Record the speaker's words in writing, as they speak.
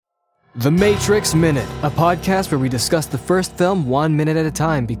The Matrix Minute, a podcast where we discuss the first film 1 minute at a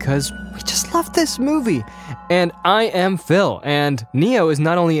time because we just love this movie. And I am Phil, and Neo is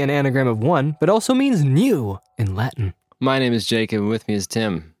not only an anagram of one, but also means new in Latin. My name is Jake, and with me is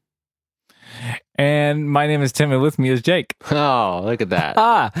Tim. And my name is Tim, and with me is Jake. Oh, look at that.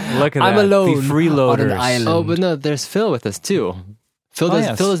 Look at I'm that. alone The freeloaders. on an island. Oh, but no, there's Phil with us too. Phil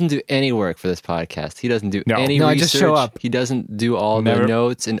doesn't do any work for this podcast. He doesn't do any research. I just show up. He doesn't do all the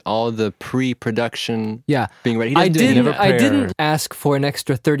notes and all the pre-production being ready. I didn't ask for an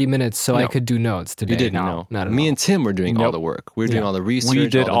extra 30 minutes so I could do notes today. You didn't know. Not at Me and Tim were doing all the work. We were doing all the research. We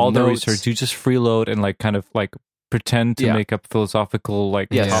did all the notes. research. You just freeload and kind of pretend to make up philosophical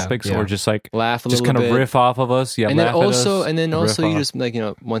topics or just laugh a just little kind bit. of riff off of us. Yeah, and then also you off. just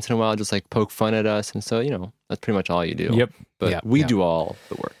once in a while just poke fun at us, and so that's pretty much all you do. Yep. But we do all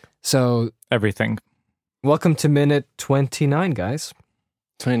the work. So everything. Welcome to minute 29, guys.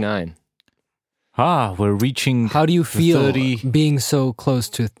 29. We're reaching. How do you feel 30. being so close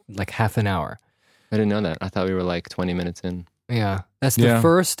to half an hour? I didn't know that. I thought we were 20 minutes in. Yeah, that's the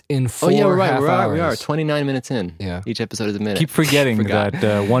first in 4 we're right. half hours. We are 29 minutes in. Yeah, each episode is a minute. Keep forgetting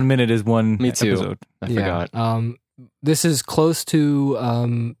that 1 minute is one Me too. episode. I forgot. This is close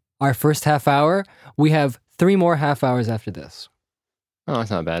to our first half hour. We have 3 more half hours after this. Oh, that's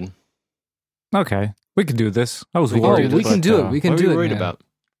not bad. Okay, we can do this. I was We worried. can do it. We can what do are you it. worried Man. about?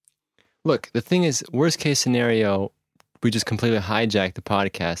 Look, the thing is, worst case scenario, we just completely hijack the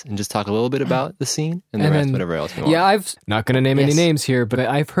podcast and just talk a little bit about the scene and the rest, whatever else we want. Yeah, I've not going to name any names here, but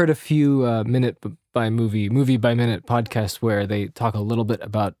I've heard a few movie by minute podcasts where they talk a little bit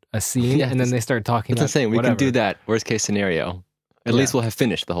about a scene and then they start talking. That's about insane. We whatever. can do that. Worst case scenario. At least we'll have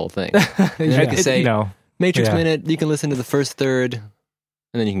finished the whole thing. You can say Matrix Yeah. Minute. You can listen to the first third, and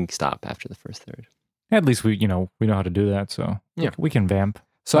then you can stop after the first third. At least we know how to do that, so we can vamp.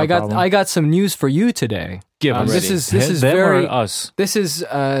 So No I got problem. some news for you today. Give us. This is them very or us. This is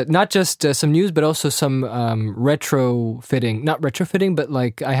not just some news, but also some retrofitting. Not retrofitting, but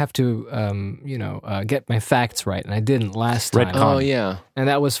I have to get my facts right, and I didn't last time. Retcon. Oh, yeah. And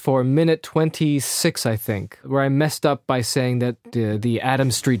that was for minute 26, I think, where I messed up by saying that the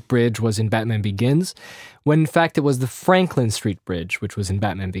Adam Street Bridge was in Batman Begins, when in fact it was the Franklin Street Bridge, which was in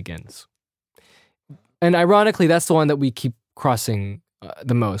Batman Begins. And ironically, that's the one that we keep crossing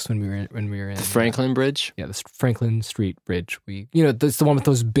the most when we were in The Franklin Bridge? Yeah, the Franklin Street Bridge. That's the one with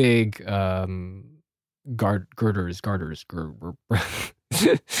those big girders. I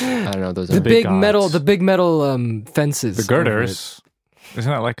don't know. Those are The big gods. metal fences. The girders.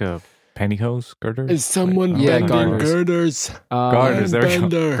 Isn't that like a pantyhose girder? Is someone Yeah, bending garters. girders? Garters. There we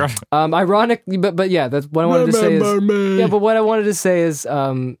go. Ironically, but yeah, that's what I wanted to say is. Yeah, but what I wanted to say is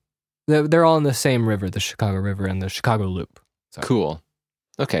they're all in the same river, the Chicago River and the Chicago Loop. So. Cool.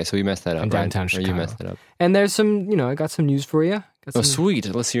 Okay, so we messed that up, In downtown right? Or you Chicago. messed it up. And there's some, I got some news for you. Oh, sweet.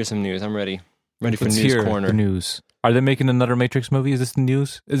 Let's hear some news. I'm ready. Ready for Let's News hear Corner. the news. Are they making another Matrix movie? Is this the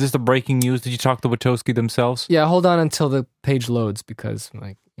news? Is this the breaking news? Did you talk to Wachowski themselves? Yeah, hold on until the page loads because,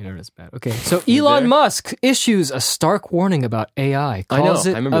 it's bad. Okay, so You Elon there? Musk issues a stark warning about AI. I know, Calls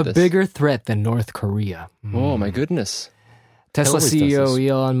I it remember a this. bigger threat than North Korea. Oh, my goodness. Tesla always does CEO this.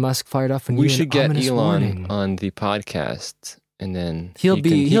 Elon Musk fired off a new We should get ominous Elon warning. on the podcast, and then He'll he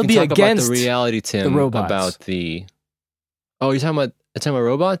be can talk against about the reality, Tim, the robots. about the. Oh, you're talking about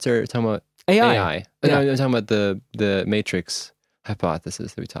robots, or you're talking about AI. AI? Yeah. No, I'm talking about the Matrix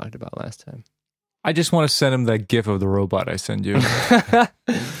hypothesis that we talked about last time. I just want to send him that gif of the robot I send you.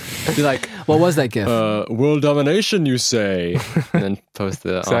 Be like, What was that gift? world domination, you say? And then post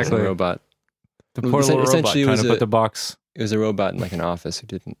the awesome Exactly. robot. The poor little robot Essentially, it trying was to put the box. It was a robot in an office who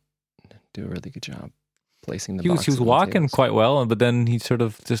didn't do a really good job placing the He was boxes on the walking tables. quite well, but then he sort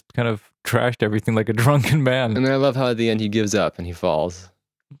of just kind of trashed everything like a drunken man. And then I love how at the end he gives up and he falls.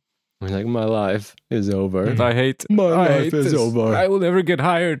 He's like, my life is over. I hate My I life hate is this. over. I will never get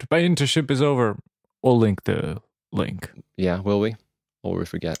hired. My internship is over. We'll link the link. Yeah, will we? Or will we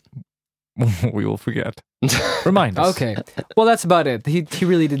forget? We will forget. Remind us. Okay. Well, that's about it. He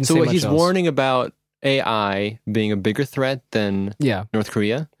really didn't say So much he's else. warning about AI being a bigger threat than Yeah. North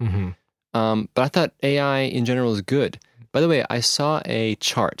Korea. Mm-hmm. But I thought AI in general is good. By the way, I saw a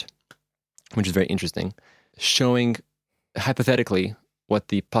chart, which is very interesting, showing hypothetically what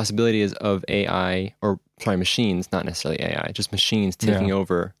the possibility is of AI, or sorry, machines, not necessarily AI, just machines taking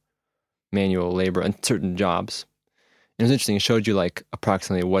over manual labor and certain jobs. And it was interesting. It showed you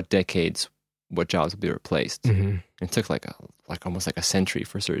approximately what decades, what jobs will be replaced. Mm-hmm. It took almost a century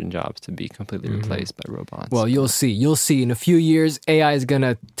for certain jobs to be completely replaced by robots. Well, you'll see. You'll see. In a few years, AI is going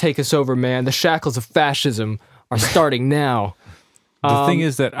to take us over, man. The shackles of fascism are starting now. The thing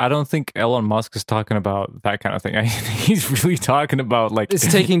is that I don't think Elon Musk is talking about that kind of thing. I think he's really talking about like It's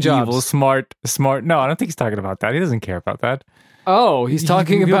taking jobs. evil, smart. No, I don't think he's talking about that. He doesn't care about that. Oh, he's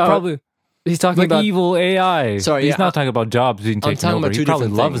talking He'll about probably he's talking like about evil AI. Sorry, he's yeah, not talking about jobs being I'm taken talking over. about two He probably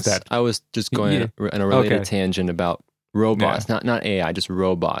different loves things. that. I was just going Yeah. on a related Okay. tangent about robots, not AI, just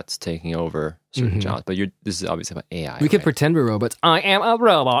robots taking over certain jobs. But this is obviously about AI. we could right? pretend we're robots. I am a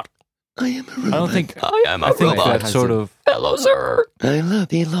robot. I am a robot. I don't think. I am a I think robot. that sort of. Hello, sir. I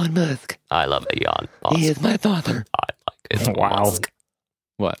love Elon Musk. I love Elon He Musk. is my father. I like his Wow. Musk.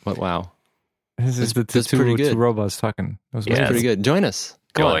 What? Wow. This is the that's pretty two good. robots talking. That was Yes. That's pretty good. Join us.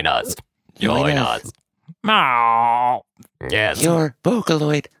 Go Join on. us. Join us. Meow. Yes, Your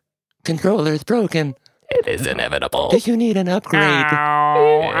Vocaloid controller is broken. it is inevitable. Do you need an upgrade?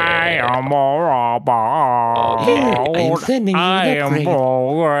 I am a robot. Here, I'm sending you I an am upgrade.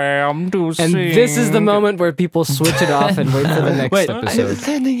 programmed to And sing. this is the moment where people switch it off and wait for the next Wait, I'm episode.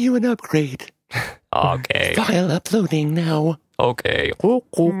 sending you an upgrade. Okay. File uploading now. Okay.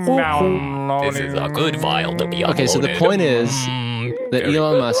 This is a good file to be uploaded. Okay, so the point is that Very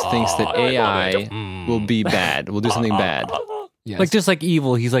Elon good. Musk thinks that I love AI it. will be bad, will do something bad. Yes. Like just like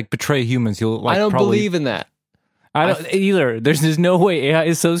evil, he's like betray humans. He'll like I don't probably, believe in that. I don't either. There's no way AI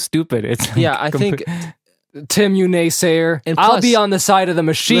is so stupid. It's Yeah, I think Tim, you naysayer. And I'll plus- be on the side of the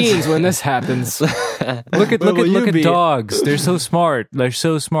machines when this happens. look at Where will you look at be? dogs. They're so smart. They're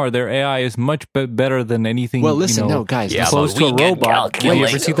so smart. Their AI is much better than anything. Well, listen, you know, no, guys. Yeah, listen. close but to a we can robot. Have you ever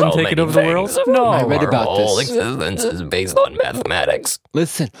calculate seen them so taking many over the world? things. No. I read Our about whole this. existence is based on mathematics.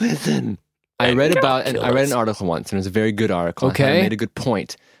 Listen. I And read an calculus. article once, and it was a very good article. Okay. And it made a good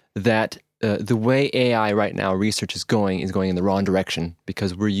point that the way AI right now research is going in the wrong direction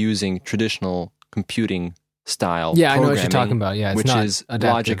because we're using traditional computing style. Yeah, I know what you're programming, talking about. Yeah, it's which not is adaptive.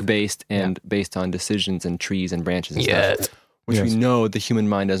 logic based and based on decisions and trees and branches and Yes. stuff. Which Yes. we know the human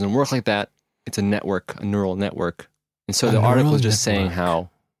mind doesn't work like that. It's a network, a neural network. And so A the article neural is just saying network. how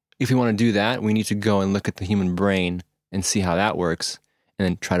if we want to do that, we need to go and look at the human brain and see how that works, and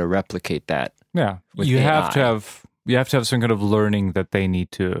then try to replicate that. Yeah, with you have to AI. have some kind of learning that they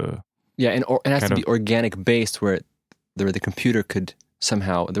need to. Yeah, and it has to Kind be organic based, where the computer could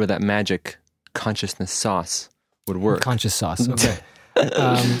somehow, where that magic consciousness sauce would work. Conscious sauce. Okay.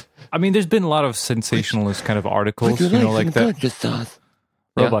 I mean, there's been a lot of sensationalist kind of articles, you know, like that. conscious sauce?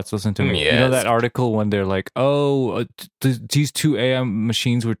 Robots, listen to me. You know Yes. that article when they're like, "Oh, these two AI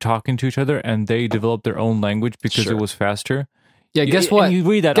machines were talking to each other, and they developed their own language because Sure. it was faster." Yeah, guess And what? you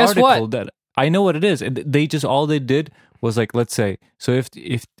read that Guess article. what? That I know what it is. And they just all they did was like, let's say, so if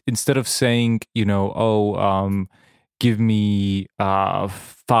instead of saying, you know, give me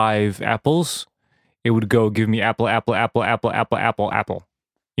 5 apples, it would go, give me apple.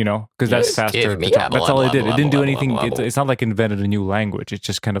 You know, because that's Yes, faster. give me to talk. apple, That's all it apple, did. It apple, didn't do apple, anything. apple, It's, apple. it's not like invented a new language. It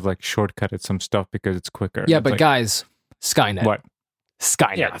just kind of like shortcutted some stuff because it's quicker. Yeah, It's but like, guys, Skynet. what?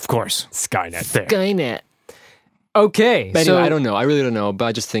 Skynet. Yeah, of course. Skynet. There. Skynet. Okay. But so anyway, I don't know. I really don't know. But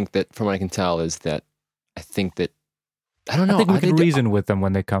I just think that, from what I can tell, is that I think that I don't know. I think we Are they can do- reason with them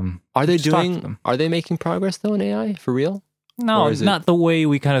when they come. Are they Just talk to doing? them. Are they making progress though in AI for real? No, Or is it- not the way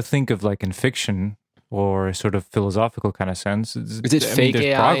we kind of think of like in fiction or sort of philosophical kind of sense. Is it I mean, fake there's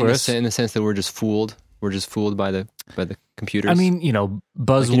AI progress. in the sense that we're just fooled? We're just fooled by the computers. I mean, you know, like,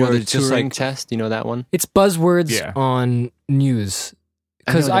 buzzwords. you know, the just Turing like test. You know that one? it's buzzwords Yeah. on news.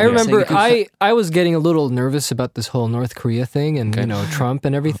 I know Because that I you're remember saying I was getting a little nervous about this whole North Korea thing and, Okay. you know, Trump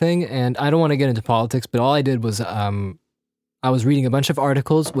and everything. And I don't want to get into politics, but all I did was I was reading a bunch of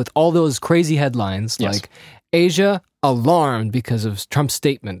articles with all those crazy headlines Yes. like Asia alarmed because of Trump's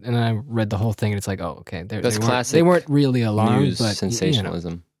statement. And I read the whole thing and it's like, oh, okay. That's they classic weren't really alarmed, news but you know,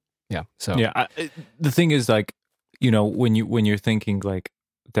 sensationalism. yeah. So yeah. The thing is, like, you know, when you're thinking like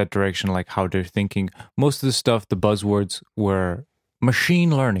that direction, like how they're thinking, most of the stuff, the buzzwords were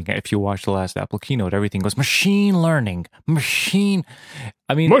machine learning. If you watch the last Apple keynote, everything was machine learning, machine.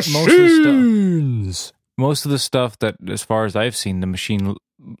 I mean, most of the stuff that, as far as I've seen, the machine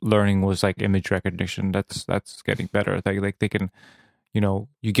learning was like image recognition. That's getting better. Like they can, you know,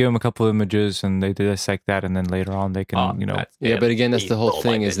 you give them a couple of images and they dissect that, and then later on they can, you know, Yeah, but again, that's He the whole stole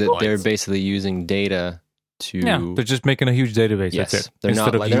my thing is that they're Bitcoins. basically using data to. yeah, they're just making a huge database. yes, That's it. they're Instead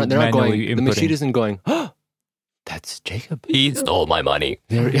not. of Like, you they're not going. manually The machine inputting. isn't going. Oh, that's Jacob. He stole my money.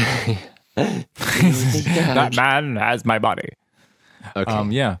 That man has my body. Okay.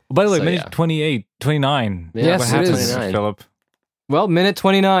 Yeah. By the way, So, minute yeah. 28, 29. Yeah, Yes, what it happens, is. 29. Philip? well, minute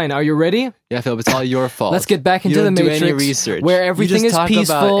 29. Are you ready? Yeah, Philip, it's all your fault. Let's get back You into the don't do Matrix, any research. where You everything just is talk about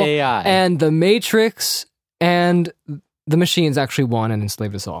peaceful, AI. and the Matrix and the machines actually won and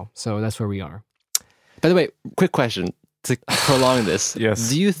enslaved us all. So that's where we are. By the way, quick question. to prolong this, Yes.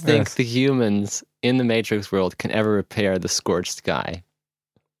 do you think Yes. the humans in the Matrix world can ever repair the scorched sky?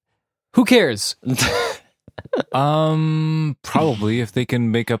 Who cares? Probably if they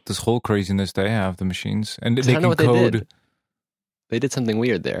can make up this whole craziness they have, the machines, and I they don't know can what they code. did. They did something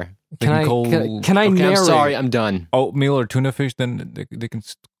weird there. They Can I code can I Okay, narrate? I'm sorry, I'm done. oatmeal or tuna fish, then they can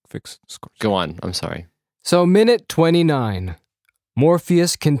fix scorch. Go on. I'm sorry. So, minute 29.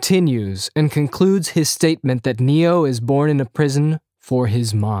 Morpheus continues and concludes his statement that Neo is born in a prison for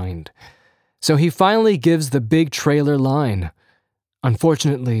his mind. So he finally gives the big trailer line.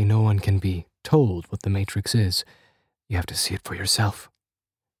 Unfortunately, no one can be told what the Matrix is. You have to see it for yourself.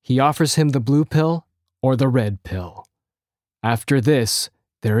 He offers him the blue pill or the red pill. After this,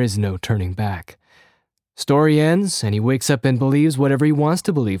 there is no turning back. Story ends, and he wakes up and believes whatever he wants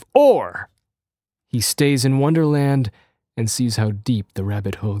to believe. Or he stays in Wonderland and sees how deep the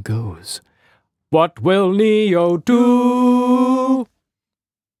rabbit hole goes. What will Neo do?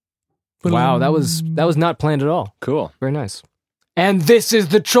 Wow, that was not planned at all. Cool. Very nice. And this is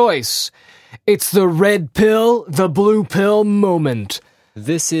the choice. It's the red pill, the blue pill moment.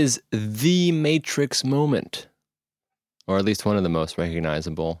 This is the Matrix moment, or at least one of the most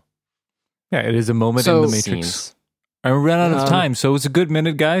recognizable Yeah, it is a moment So- in the Matrix. scenes. I ran out of Um, time, so it's a good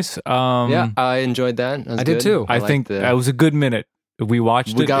minute, guys. Yeah, I enjoyed that. That was I did good. too. I liked think that was a good minute. We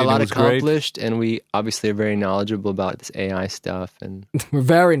watched we it. got a and lot it was great. accomplished, and we obviously are very knowledgeable about this AI stuff. And We're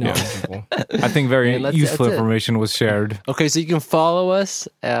very knowledgeable. I think very And that's useful it. information was shared. okay, so you can follow us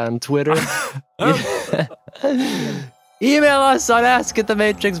on Twitter. Email us on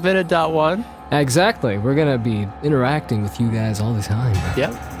ask@thematrixminute.1. Exactly. We're going to be interacting with you guys all the time.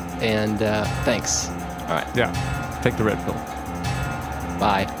 Yep. And thanks. All right. Yeah, take the red pill.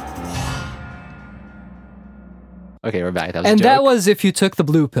 Bye. Okay, we're back. That was And a that joke. was if you took the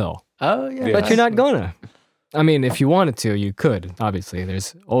blue pill. Oh, yeah. But you're not gonna. I mean, if you wanted to, you could. Obviously,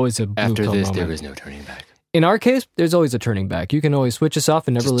 there's always a blue After pill this, moment. there was no turning back. In our case, there's always a turning back. You can always switch us off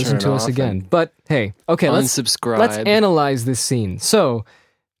and never Just listen turn to it us off again. and But hey, okay, let's Unsubscribe. analyze this scene. So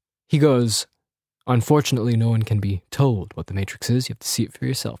he goes, unfortunately, no one can be told what the Matrix is. You have to see it for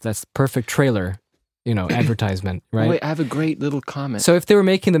yourself. That's the perfect trailer, advertisement, right? Wait, I have a great little comment. So if they were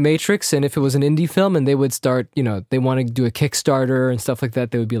making the Matrix and if it was an indie film and they would start, they want to do a Kickstarter and stuff like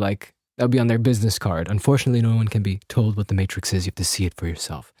that, they would be like, that would be on their business card. Unfortunately, no one can be told what the Matrix is. You have to see it for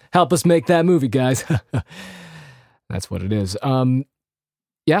yourself. Help us make that movie, guys. That's what it is.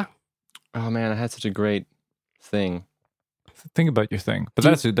 Yeah. Oh man, I had such a great thing. Think about your thing. But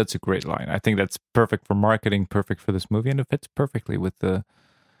that's a great line. I think that's perfect for marketing, perfect for this movie, and it fits perfectly with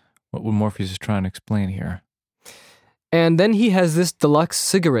what Morpheus is trying to explain here. And then he has this deluxe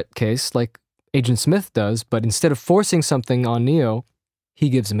cigarette case like Agent Smith does, but instead of forcing something on Neo, he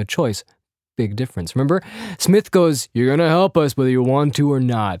gives him a choice. Big difference. Remember? Smith goes, you're going to help us whether you want to or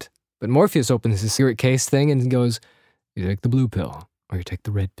not. But Morpheus opens his cigarette case thing and goes, you take the blue pill or you take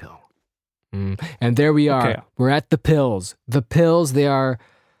the red pill. And there we are. Okay. We're at the pills. The pills, they're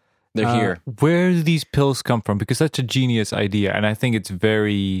Here. Where do these pills come from? Because that's a genius idea, and I think it's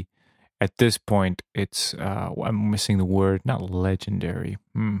very. At this point, it's I'm missing the word, not legendary,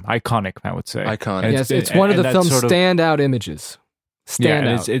 iconic. I would say Iconic. And yes, it's one of the that's film's sort of- standout images. Yeah,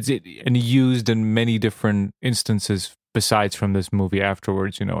 Standout. and it's and used in many different instances besides from this movie.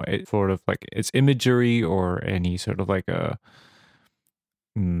 Afterwards, it sort of like it's imagery or any sort of like a,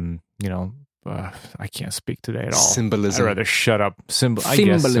 I can't speak today at all. Symbolism. I'd rather shut up. I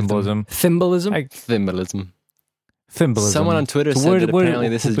guess symbolism. Symbolism? Symbolism. Symbolism. Someone on Twitter So said where- that where- apparently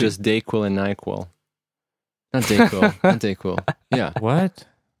this is who- just Dayquil and NyQuil. Not Dayquil. Not Dayquil. Yeah. What?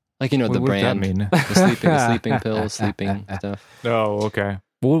 Like, the What does that brand. mean? The sleeping pills, sleeping stuff. Oh, okay.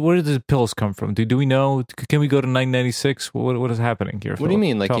 Where did the pills come from? Do we know? Can we go to 996? What is happening here? What do you Philip?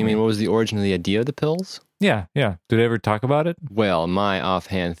 mean? Like, Tell you me. mean, what was the origin of the idea of the pills? Yeah. Did they ever talk about it? Well, my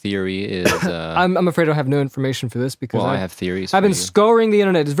offhand theory is... I'm afraid I have no information for this because I have theories. I've for been you. scouring the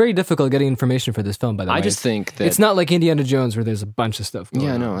internet. It's very difficult getting information for this film, by the way. I just think that... It's not like Indiana Jones where there's a bunch of stuff going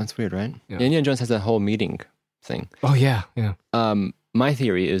Yeah, on. no, that's weird, right? Yeah. Indiana Jones has that whole meeting thing. Oh, yeah. My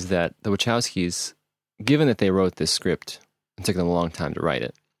theory is that the Wachowskis, given that they wrote this script, it took them a long time to write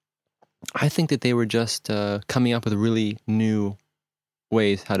it, I think that they were just coming up with really new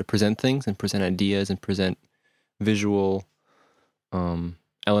ways how to present things and present ideas and present visual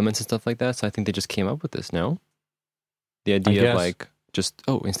elements and stuff like that. So I think they just came up with this, no? The idea guess. of like, just,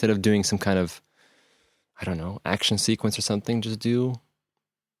 instead of doing some kind of, I don't know, action sequence or something, just do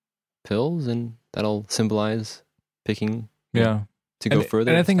pills and that'll symbolize picking Yeah. to go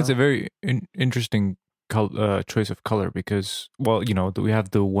further. And I think it's a stuff. very interesting choice of color because, well, we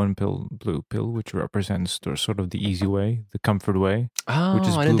have the one pill, blue pill, which represents the sort of the easy way, the comfort way, Oh, which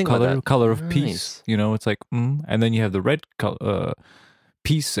is I didn't blue think about color, that. color of Nice. peace. It's like, and then you have the red color,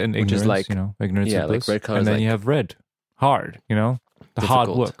 peace and Which is ignorance. like- ignorance yeah, and like bliss. red color and is then you like- have red, hard. The hard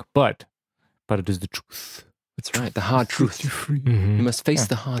Difficult. work, but it is the truth. That's right. The hard truth. Free. You must face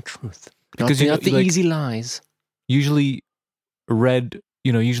the hard truth. Because not the like- easy lies. Usually, red.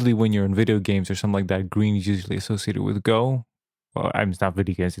 Usually when you're in video games or something like that, green is usually associated with go. Well, it's not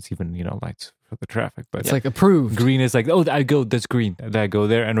video games; it's even lights for the traffic. But It's like approved. green is like, oh, I go. That's green. I go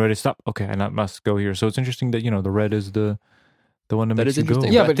there, and red is stop. Okay, I must go here. So it's interesting that the red is the one that That makes is you go.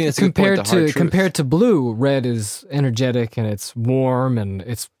 interesting. Yeah, I but think that's a good point, compared the hard to truth. compared to blue, red is energetic and it's warm and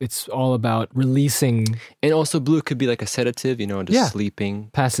it's all about releasing, And also, blue could be like a sedative, just Yeah. sleeping.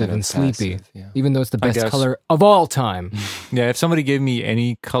 passive kind of and sleepy. passive, yeah. even though it's the I best guess. color of all time. Yeah, if somebody gave me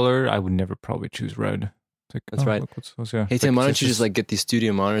any color, I would never probably choose red. It's like, That's oh, right. look what's yeah. Hey, It's Tim, like, why don't it's you just like get these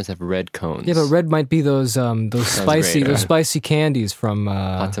studio monitors that have red cones? Yeah, but red might be those spicy great, those yeah. spicy candies from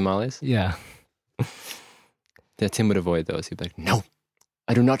hot tamales? yeah. Yeah, Tim would avoid those. He'd be like, no,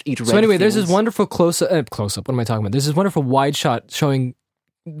 I do not eat red So anyway, there's things. this wonderful close up. What am I talking about? There's this wonderful wide shot showing.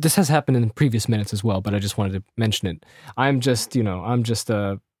 This has happened in previous minutes as well, but I just wanted to mention it. I'm just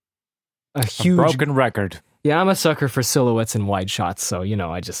a a huge broken record. Yeah, I'm a sucker for silhouettes and wide shots. So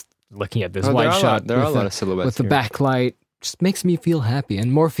I just looking at this Oh, wide shot There are a with lot the- of silhouettes with the here. backlight just makes me feel happy.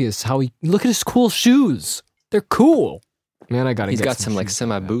 And Morpheus, look at his cool shoes. They're cool. Man, I gotta. He's get got some like shoes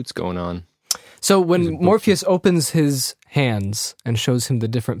semi like that. boots going on. So He's a when boot Morpheus opens his hands and shows him the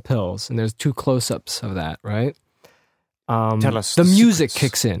different pills, and there's 2 close-ups of that, right? Tell us The the music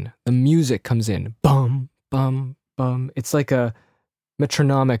secrets. kicks in. The music comes in. Bum, bum, bum. It's like a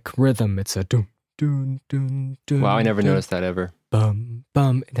metronomic rhythm. It's a dum, dum, dum, dum. Wow, I never dum, noticed that ever. Bum,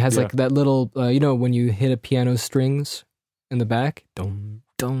 bum. It has Yeah. like that little, when you hit a piano strings in the back. Dum,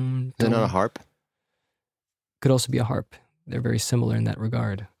 dum, Is that not a dum. harp? Could also be a harp. They're very similar in that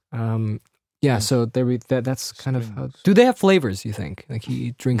regard. Yeah, so that's kind of how. Do they have flavors, you think? Like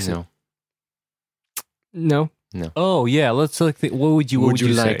he drinks it? No. No? Oh yeah, let's like. What would you Would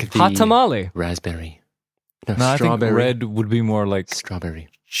you say? like the Hot tamale. raspberry? No, No, I think strawberry. red would be more like Strawberry.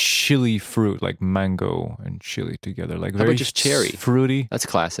 chili fruit, like mango and chili together, like How very about just cherry? fruity. That's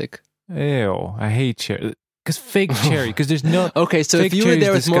classic. Ew, I hate cherry. Because fake cherry, because there's no. Okay, so if Fake you were cherry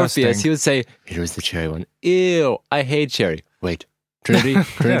there is with Morpheus, disgusting. he would say, "Here's the cherry one." Ew, I hate cherry. Wait, Trinity,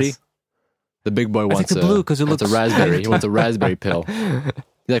 Trinity. Yes. The big boy wants the blue 'cause it wants looks a raspberry. He wants a raspberry pill. You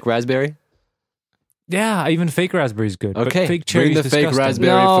like raspberry? Yeah, even fake raspberry is good. Okay, but fake cherry bring is the fake disgusting.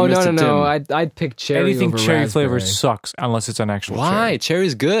 raspberry. No, for no, Mr. no, no. Tim. I'd pick cherry Anything over cherry raspberry. flavor sucks unless it's an actual Why? cherry.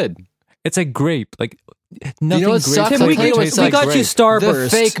 Cherry's good. It's like grape. Like nothing what grape. sucks? Tim, I'll we tell you what got sucks. you The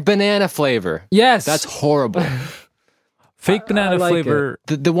Starburst. fake banana flavor. Yes. That's horrible. Fake banana I like flavor.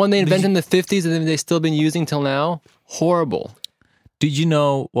 The one they invented in the 50s and then they've still been using till now. Horrible. Did you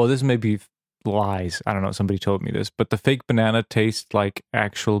know? Well, this may be lies. I don't know. Somebody told me this, but the fake banana tastes like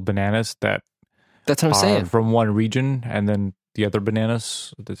actual bananas that That's what I'm are saying. from one region, and then the other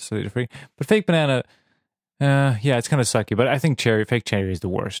bananas that's free. But fake banana, yeah, it's kind of sucky. But I think fake cherry is the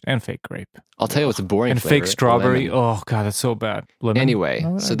worst, and fake grape, I'll tell you what's a boring and flavor. fake strawberry. Lemon. Oh god, that's so bad. Lemon? Anyway,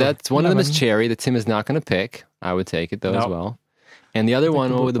 No, so I go that's one of them is lemon. cherry that Tim is not going to pick. I would take it though as No. well. And the other Take one,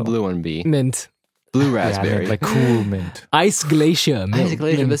 the what would the blue blue one be? mint. Blue Yeah, raspberry. like cool mint. Ice glacier. Mint. Isaac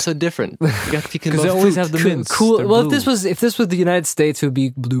Latham, that's so different. You can Because they both always fruit. have the Cool. mints. cool. They're Well, blue. if this was the United States, it would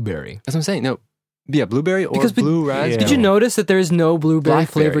be blueberry. That's what I'm saying. No, yeah, blueberry or Because blue raspberry. Did you notice that there is no blueberry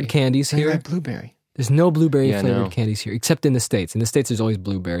Blackberry. flavored candies No, you're here? right, blueberry. There's no blueberry Yeah, flavored no. candies here, except in the States. In the States, there's always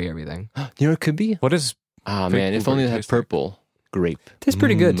blueberry everything. You know what it could be? What is Ah Fake man, if only blueberry they had taste like? purple grape. Tastes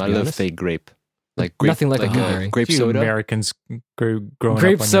pretty good, to I be love honest. fake grape. Like grape, Nothing like a blueberry. grape you soda. Americans growing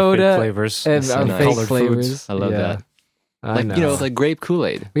Grape up on soda your fake flavors and so our nice. fake colored flavors. foods. I love Yeah. that. I Like know. you know, like grape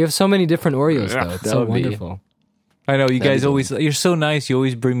Kool-Aid. We have so many different Oreos, Yeah, though. It's that so would be- wonderful. I know you That'd guys be always. You're so nice. You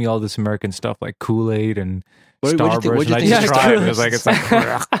always bring me all this American stuff like Kool-Aid and What'd you think- Starburst. what'd you and I think just of try it. Starburst? It's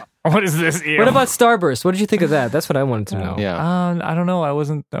like what is this? Ew. What about Starburst? What did you think of that? That's what I wanted to know. Yeah. I don't know. I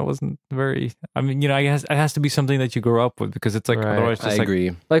wasn't very. I mean, I guess it has to be something that you grow up with because it's like Right. otherwise it's I just like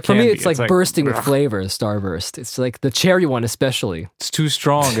agree. Like for me, Candy. it's like It's like, bursting with ugh. flavor. Starburst. It's like the cherry one, especially. it's too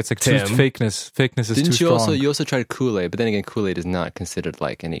strong. It's like too Tim. fakeness. Fakeness is Didn't too you strong. also tried Kool-Aid? But then again, Kool-Aid is not considered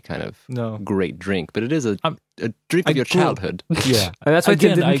like any kind of No. great drink, but it is a I'm- drink I of your grew- childhood. Yeah. And that's why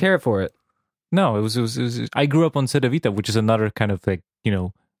Tim Again, didn't I- care for it. No, it was. I grew up on Cedevita, which is another kind of like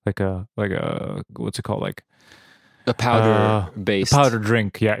like a what's it called, like A powder-based powder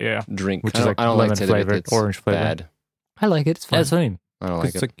drink. Yeah, drink. which I is don't- like I don't lemon like Cedevita. flavored, It's orange flavored. bad. I like it. It's fun. That's what I mean. I don't like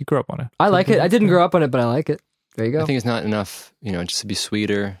It's it. like you grew up on it. I like it. I didn't grow up on it, but I like it. There you I go. think it's not enough, just to be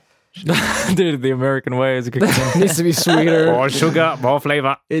sweeter. Dude, the American way is a good It needs to be sweeter. More sugar, more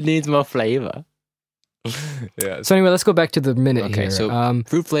flavor. It needs more flavor. Yeah. So anyway, let's go back to the minute Okay, here. so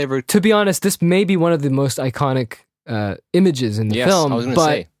fruit flavored. To be honest, this may be one of the most iconic images in the Yes, film, I was going to but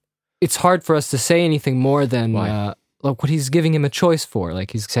say. it's hard for us to say anything more than Why? like what he's giving him a choice for.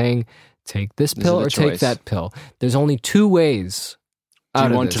 Like he's saying, take this This pill is or the take choice. that pill. There's only two ways Do out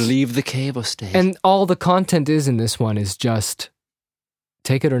you of want this. to leave the cave or stay? And all the content is in this one is just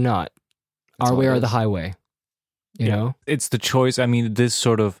take it or not. That's Our all way it or is. the highway. You Yeah. know? It's the choice. I mean, this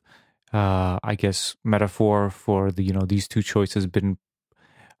sort of, I guess, metaphor for the these two choices been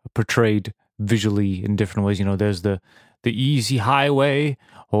portrayed visually in different ways. There's the easy highway,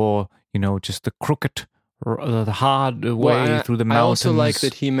 or just the crooked, the hard way through the mountains. I also like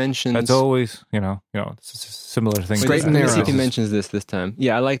that he mentions. That's always it's a similar thing. Straight and Let me see narrow. if he mentions this time.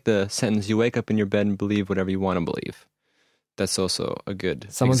 Yeah, I like the sentence. You wake up in your bed and believe whatever you want to believe. That's also a good.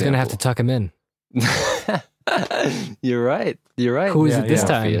 Someone's going to have to tuck him in. You're right. You're right. Who is it this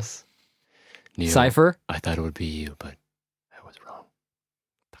time? Morpheus. Neo, Cypher? I thought it would be you, but I was wrong.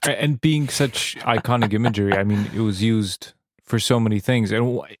 And being such iconic imagery, I mean, it was used for so many things.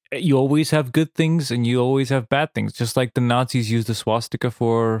 And you always have good things and you always have bad things. Just like the Nazis used the swastika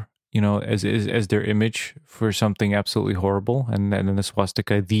for, as their image for something absolutely horrible. And then the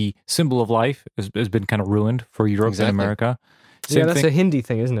swastika, the symbol of life, has been kind of ruined for Europe Exactly. and America. Yeah, that's thing. a Hindi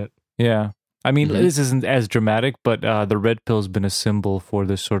thing, isn't it? Yeah. I mean, Mhm. this isn't as dramatic, but the red pill's been a symbol for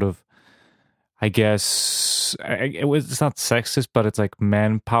this sort of, I guess, it's not sexist, but it's like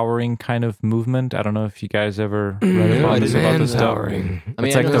man-powering kind of movement. I don't know if you guys ever read about this stuff. I mean,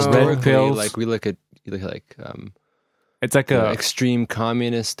 It's I like know the red historically, pills. Like you look at It's like the a extreme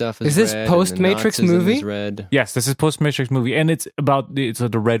communist stuff. Is this red, and post-Matrix the Nazism movie? is red. yes, this is post-Matrix movie, and it's about the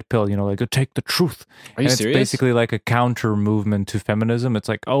red pill. Like take the truth. Are you and serious? It's basically like a counter movement to feminism. It's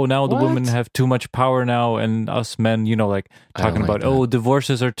like, oh, now the women What? have too much power now, and us men, like I don't talking like about that.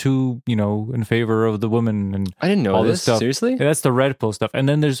 divorces are too, in favor of the women and I didn't know all this. this stuff. Seriously? Yeah, that's the red pill stuff. And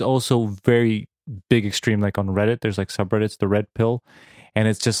then there's also very big extreme, like on Reddit, there's like subreddits, the red pill. And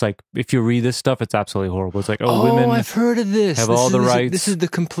it's just like, if you read this stuff, it's absolutely horrible. It's like, women I've heard of this. have This all is- the this is- rights. This is the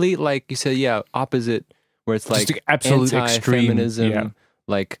complete, like you said, opposite, where it's Just like the absolute extreme, anti-feminism, yeah.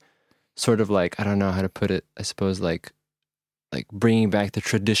 like sort of like, I don't know how to put it. I suppose like bringing back the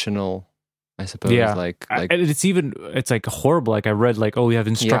traditional. I suppose Yeah. like and it's like horrible. Like I read like, we have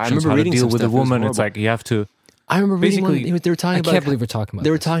instructions remember how to reading deal some with a stuff. It was woman. It's horrible. like, you have to, I remember reading one. basically- They were talking I about. can't believe we're talking about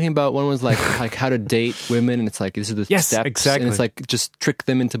They were this. talking about one was like how to date women, and it's like this is the Yes, steps, exactly. and it's like just trick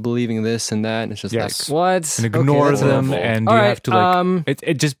them into believing this and that, and it's just Yes. like What? and ignore Okay, that's them. awful. And All you right, have to like,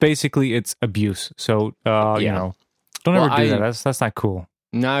 it just basically, it's abuse. So, don't Well, ever do I- that. That's not cool.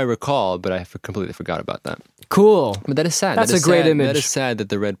 now I recall, but I completely forgot about that. Cool. But that is sad. That's That is a great sad. image. That is sad that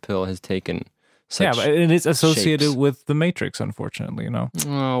the red pill has taken such. Yeah, but it's associated shapes. with the Matrix, unfortunately,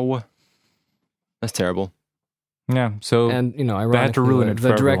 Oh, that's terrible. Yeah, so And, had to ironically, ruin it the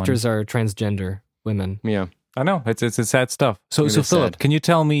for directors are transgender women. Yeah. I know it's sad stuff. So It is Philip, sad. can you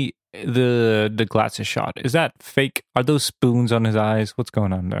tell me the glasses shot? Is that fake? Are those spoons on his eyes? What's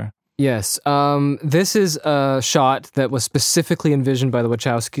going on there? Yes. This is a shot that was specifically envisioned by the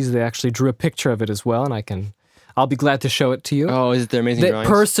Wachowskis. They actually drew a picture of it as well, and I'll be glad to show it to you. Oh, is it their amazing The drawings?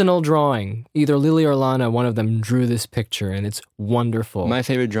 personal drawing. Either Lily or Lana, one of them drew this picture, and it's wonderful. My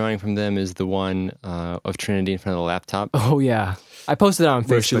favorite drawing from them is the one of Trinity in front of the laptop, Oh, yeah. I posted it on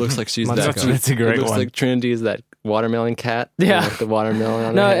where Facebook. she looks like she's months that. ago. That's a great it looks one. like Trinity is that watermelon cat. Yeah. with the watermelon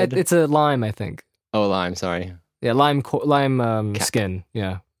on No, her head. it's a lime, I think. Oh, lime. Sorry. Yeah, lime Cap. skin.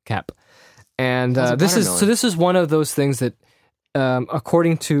 Yeah, cap. And Sounds like this is one of those things that,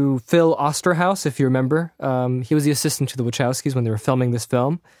 according to Phil Osterhaus, if you remember, he was the assistant to the Wachowskis when they were filming this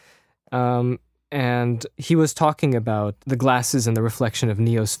film, and he was talking about the glasses and the reflection of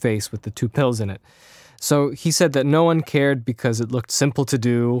Neo's face with the two pills in it. So he said that no one cared because it looked simple to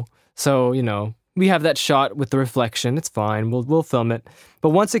do. So we have that shot with the reflection. It's fine. We'll film it. But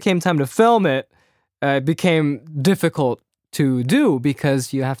once it came time to film it, it became difficult to do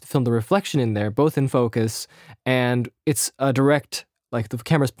because you have to film the reflection in there, both in focus, and it's a direct, like the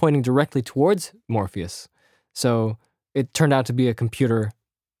camera's pointing directly towards Morpheus. So it turned out to be a computer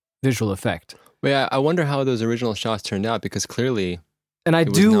visual effect. But yeah, I wonder how those original shots turned out because clearly, And It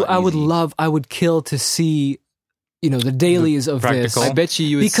was not I would kill to see, the dailies of this. practical. I bet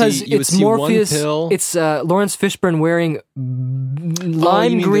you would Because see, you would it's see Morpheus, one pill. it's Lawrence Fishburne wearing Oh,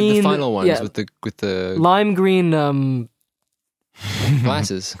 lime you mean green, the final ones yeah, with the lime green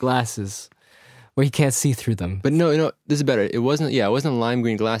glasses. glasses. where he can't see through them. But no, this is better. It wasn't lime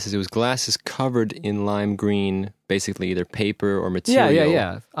green glasses. It was glasses covered in lime green, basically either paper or material.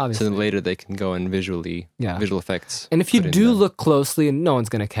 Yeah, obviously. So then later they can go in visual effects. And if you put in do them. look closely, and no one's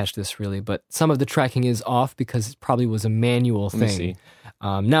going to catch this really, but some of the tracking is off because it probably was a manual Let me thing. see.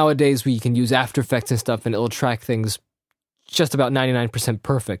 Nowadays, we can use After Effects and stuff, and it'll track things just about 99%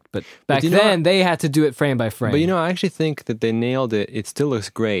 perfect. But back then, they had to do it frame by frame. But I actually think that they nailed it. It still looks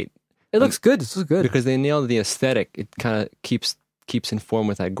great. it looks good. This is good. Because they nailed the aesthetic. It kind of keeps informed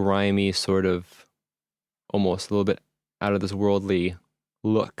with that grimy sort of almost a little bit out of this worldly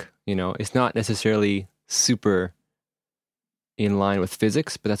look. It's not necessarily super in line with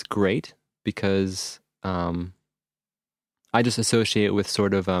physics, but that's great because I just associate it with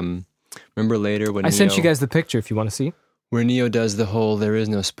sort of remember later when I sent you guys the picture if you want to see. where Neo does the whole "there is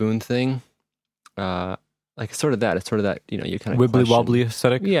no spoon" thing. Like it's sort of that. You kind of Wibbly wobbly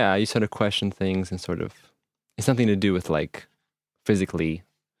aesthetic. Yeah, you sort of question things and sort of. It's nothing to do with like physically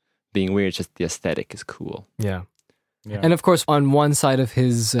being weird. It's just the aesthetic is cool. Yeah. Yeah. And of course, on one side of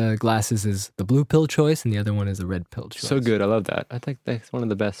his glasses is the blue pill choice, and the other one is the red pill choice. So good. I love that. I think that's one of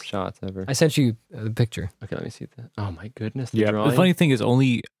the best shots ever. I sent you the picture. Okay, let me see that. Oh my goodness. The Yeah, drawing. the funny thing is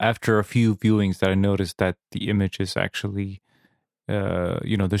only after a few viewings that I noticed that the image is actually,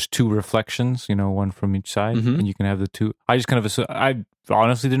 there's two reflections, one from each side, Mhm. and you can have the two. I just kind of, I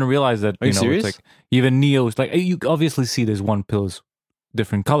honestly didn't realize that, Are you serious? it's like, even Neo's, like, you obviously see there's one pill's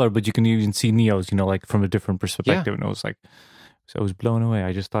different color, but you can even see Neo's, like from a different perspective, and it was like, so I was blown away.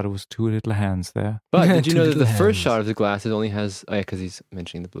 I just thought it was two little hands there. But did you Two know that the little first hands. shot of the glasses only has? Oh yeah, because he's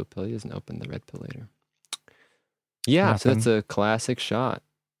mentioning the blue pill. He doesn't open the red pill later. Yeah, so that's a classic shot.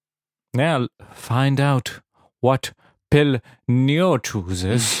 Now, find out what pill Neo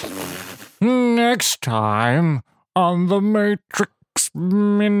chooses next time on the Matrix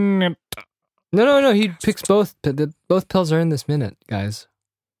Minute. No. He picks both. Both pills are in this minute, guys.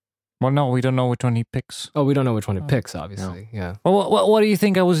 Well, no, we don't know which one he picks. Oh, we don't know which one he picks, obviously. Yeah. Well, what do you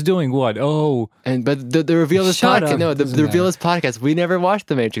think I was doing? What? Oh, But the reveal of this Shut podcast. up. No, Doesn't the reveal of this podcast. We never watched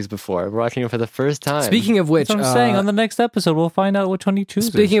The Matrix before. We're watching it for the first time. Speaking of which, that's what I'm saying. On the next episode, we'll find out which one he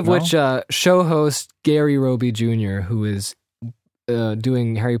chooses. speaking of no? which, show host Gary Roby Jr., who is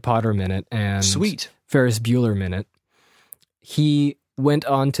doing Harry Potter Minute and Sweet. Ferris Bueller Minute, he went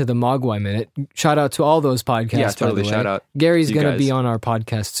on to the Mogwai Minute. Shout out to all those podcasts. Yeah, by totally. the way. Shout out. Gary's to you going to guys. be on our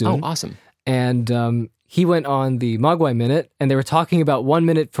podcast soon. Oh, awesome. And he went on the Mogwai Minute, and they were talking about 1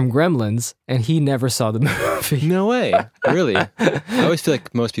 minute from Gremlins, and he never saw the movie. No way. Really? I always feel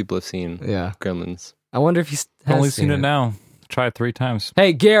like most people have seen Yeah. Gremlins. I wonder if he's I've only seen it now. Try it 3 times.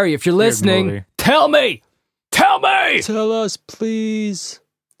 Hey, Gary, if you're Weird listening, movie. tell me! Tell me! Tell us, please.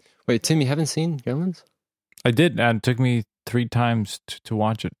 Wait, Tim, you haven't seen Gremlins? I did, and it took me 3 times to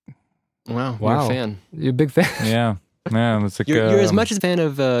watch it. Wow. You're Wow. a fan. You're a big fan. Yeah, man, it's like You're as much a fan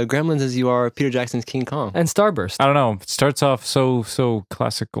of Gremlins as you are Peter Jackson's King Kong. And Starburst. I don't know. It starts off so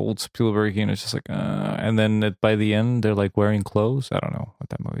classic old Spielberg, and it's just like, and then by the end they're like wearing clothes. I don't know what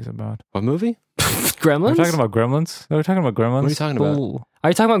that movie's about. What movie? Gremlins? We're talking about Gremlins. We're talking about Gremlins. What are you talking about? Cool. Are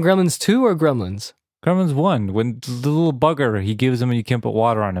you talking about Gremlins 2 or Gremlins? Gremlins 1, when the little bugger he gives him and you can't put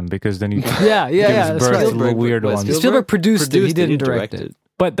water on him because then you Yeah, gives that's birth right. to little weird ones. Spielberg produced it, he didn't direct it.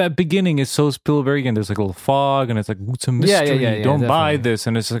 But that beginning is so Spielbergian. There's like a little fog, and it's like, it's a mystery. Yeah, Don't buy definitely. this.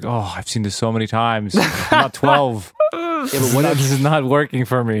 And it's like, oh, I've seen this so many times. I'm not 12. Yeah, but what if This is not working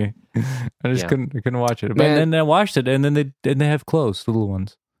for me. I just Yeah. couldn't watch it. But Man. then I watched it, and then they have clothes, the little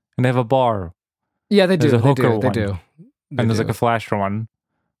ones, and they have a bar, Yeah, they do. There's a They hooker do. They one. do. and there's like a flash one.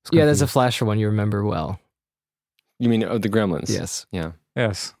 It's Yeah, there's a confused. flasher one you remember well. You mean of the Gremlins? Yes. Yeah.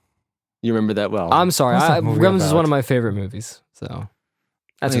 Yes. You remember that well. I'm sorry. What's that movie Gremlins is about? one of my favorite movies. So I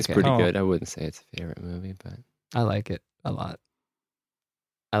that's think it's okay. pretty Oh. good. I wouldn't say it's a favorite movie, but I like it a lot.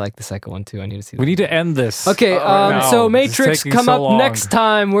 I like the second one too. I need to see We that. need to end this. Okay, Right so now. Matrix This is taking come so up long. next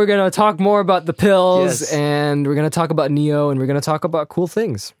time. We're going to talk more about the pills, Yes. and we're going to talk about Neo, and we're going to talk about cool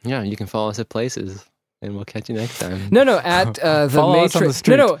things. yeah, you can follow us at places, and we'll catch you next time. No, at the Follow us on the Matrix.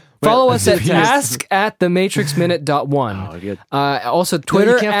 street. No, follow us at Yes. ask@thematrixminute.1. Oh, good. Also,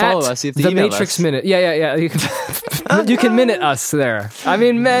 Twitter can't at follow us. You have to the email Matrix us. Minute. Yeah. You can, you can minute us there. I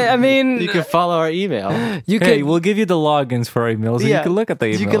mean, You can follow our email. you Hey, can. we'll give you the logins for our emails, and Yeah. you can look at the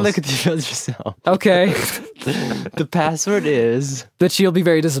emails. You can look at the emails yourself. Okay, The password is but you'll be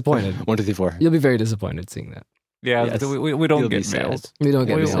very disappointed. 1, 2, 3, 4. You'll be very disappointed seeing that. Yeah, Yes. we don't You'll be get sad. mails. We don't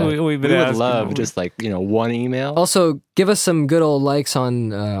get We, mail. we've We been would asking- love just like, one email. Also, give us some good old likes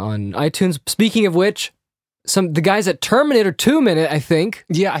on iTunes. Speaking of which, the guys at Terminator 2 Minute, I think.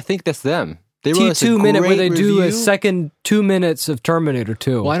 Yeah, I think that's them. They wrote us a T2 minute where great they do a review. second 2 minutes of Terminator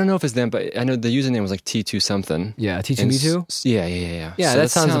 2. Well, I don't know if it's them, but I know the username was like T2 something. Yeah, T2 And Me Too. Yeah. Yeah,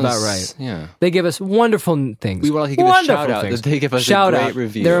 that sounds about right. Yeah. They give us wonderful things. We would like to give a Wonderful shout out things. that they give us Shout a great out.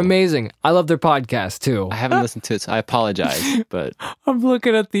 review. They're amazing. I love their podcast too. I haven't listened to it, so I apologize. But I'm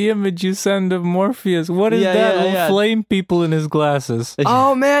looking at the image you send of Morpheus. What is Yeah, that? yeah, Little yeah. flame people in his glasses.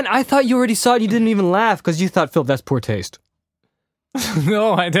 Oh man, I thought you already saw it. You didn't even laugh because you thought, Phil, that's poor taste.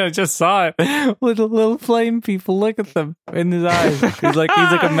 No, I just saw it. Little flame people. Look at them in his eyes. He's like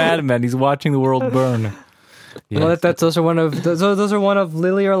a madman. He's watching the world burn. Well, those are one of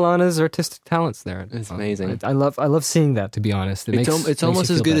Lily Orlana's artistic talents. There, It's amazing. I love seeing that. To be honest, it's makes almost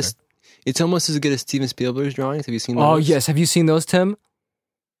you as feel good better. it's almost as good as Steven Spielberg's drawings. Have you seen those? Oh yes, have you seen those, Tim?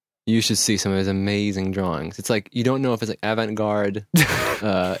 You should see some of his amazing drawings. It's like you don't know if it's like avant-garde,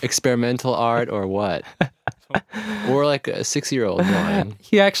 experimental art or what, or like a 6-year-old drawing.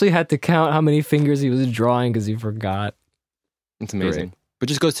 He actually had to count how many fingers he was drawing because he forgot. It's amazing. Great. But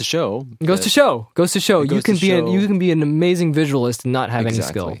just goes to show. Goes to show. It You goes to show- you can be an amazing visualist and not have any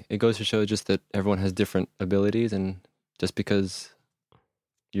skill. It goes to show just that everyone has different abilities, and just because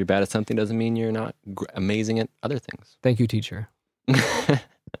you're bad at something doesn't mean you're not amazing at other things. Thank you, teacher.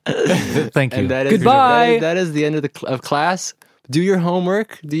 Thank you. And that is, Goodbye. That is the end of class. Do your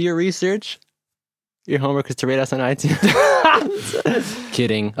homework. Do your research. Your homework is to rate us on iTunes.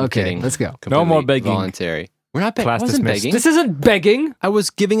 Kidding. I'm Okay, kidding. let's go. No more Completely begging. Voluntary. We're not begging. I Class wasn't dismissed. begging. This isn't begging. I was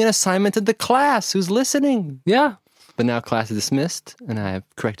giving an assignment to the class who's listening. Yeah. But now class is dismissed, and I have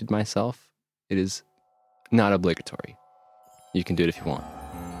corrected myself. It is not obligatory. You can do it if you want.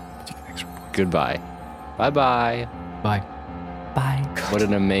 Goodbye. Bye-bye. Bye. Bye. What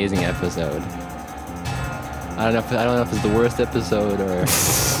an amazing episode. I don't know if it's the worst episode or